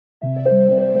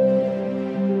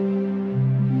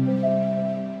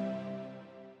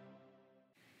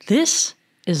This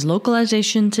is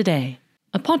Localization Today,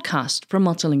 a podcast from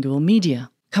Multilingual Media,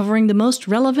 covering the most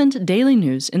relevant daily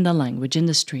news in the language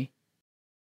industry.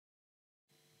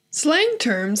 Slang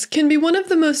terms can be one of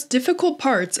the most difficult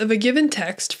parts of a given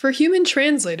text for human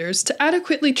translators to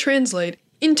adequately translate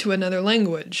into another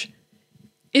language.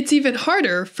 It's even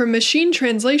harder for machine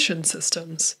translation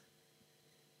systems.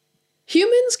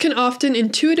 Humans can often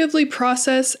intuitively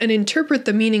process and interpret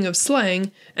the meaning of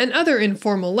slang and other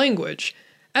informal language,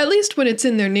 at least when it's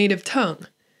in their native tongue.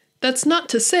 That's not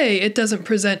to say it doesn't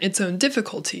present its own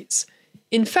difficulties.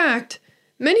 In fact,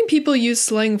 many people use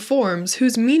slang forms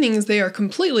whose meanings they are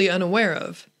completely unaware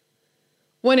of.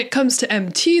 When it comes to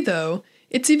MT, though,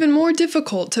 it's even more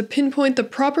difficult to pinpoint the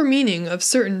proper meaning of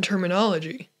certain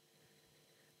terminology.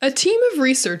 A team of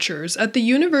researchers at the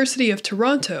University of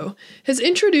Toronto has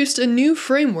introduced a new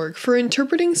framework for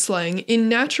interpreting slang in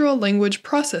natural language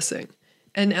processing,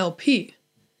 NLP.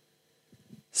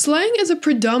 Slang is a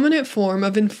predominant form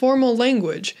of informal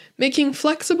language, making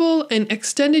flexible and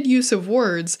extended use of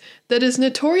words that is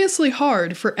notoriously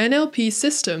hard for NLP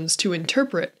systems to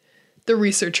interpret, the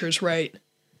researchers write.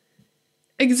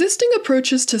 Existing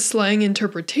approaches to slang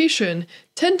interpretation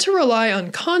tend to rely on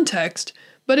context,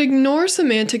 but ignore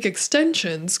semantic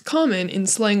extensions common in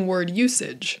slang word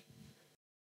usage.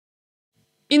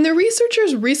 In the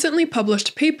researchers' recently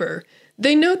published paper,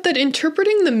 they note that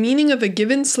interpreting the meaning of a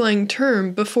given slang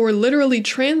term before literally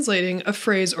translating a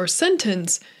phrase or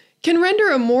sentence can render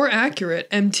a more accurate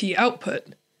MT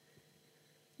output.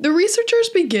 The researchers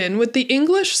begin with the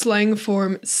English slang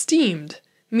form steamed,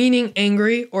 meaning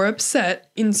angry or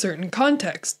upset in certain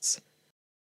contexts.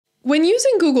 When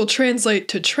using Google Translate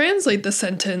to translate the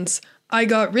sentence, "I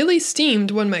got really steamed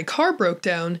when my car broke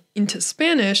down," into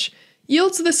Spanish,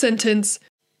 yields the sentence,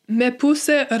 "Me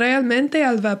puse realmente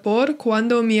al vapor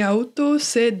cuando mi auto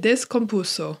se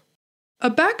descompuso." A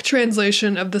back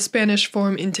translation of the Spanish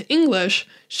form into English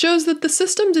shows that the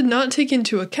system did not take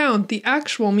into account the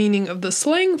actual meaning of the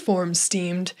slang form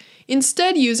steamed,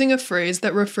 instead using a phrase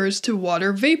that refers to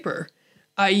water vapor,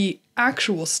 i.e.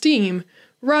 actual steam,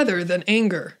 rather than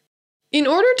anger. In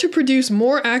order to produce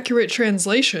more accurate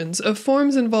translations of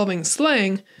forms involving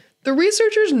slang, the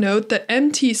researchers note that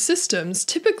MT systems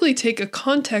typically take a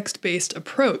context-based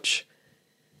approach.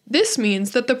 This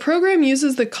means that the program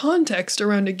uses the context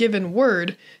around a given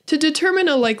word to determine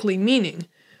a likely meaning,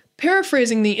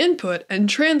 paraphrasing the input and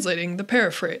translating the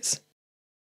paraphrase.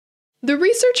 The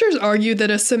researchers argue that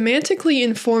a semantically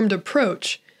informed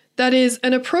approach, that is,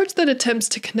 an approach that attempts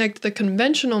to connect the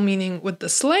conventional meaning with the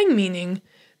slang meaning,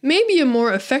 may be a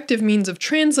more effective means of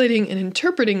translating and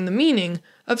interpreting the meaning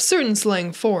of certain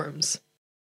slang forms.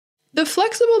 The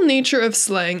flexible nature of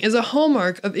slang is a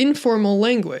hallmark of informal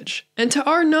language, and to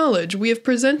our knowledge, we have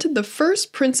presented the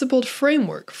first principled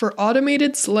framework for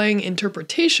automated slang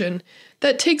interpretation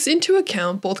that takes into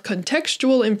account both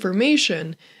contextual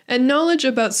information and knowledge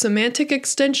about semantic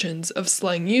extensions of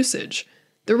slang usage,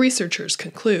 the researchers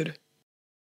conclude.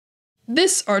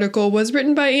 This article was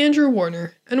written by Andrew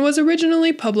Warner and was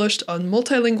originally published on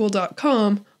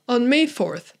multilingual.com on May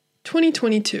 4th,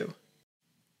 2022.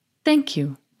 Thank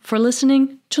you for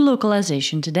listening to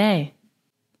Localization Today.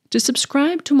 To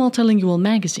subscribe to Multilingual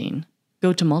magazine,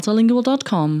 go to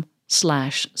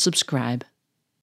multilingual.com/subscribe.